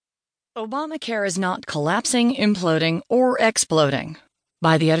Obamacare is not collapsing, imploding, or exploding.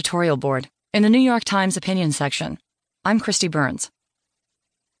 By the Editorial Board, in the New York Times opinion section. I'm Christy Burns.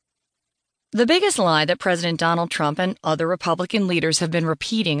 The biggest lie that President Donald Trump and other Republican leaders have been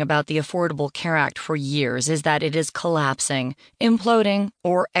repeating about the Affordable Care Act for years is that it is collapsing, imploding,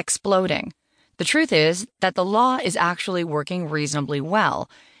 or exploding. The truth is that the law is actually working reasonably well,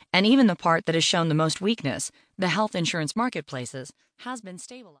 and even the part that has shown the most weakness, the health insurance marketplaces, has been stabilized.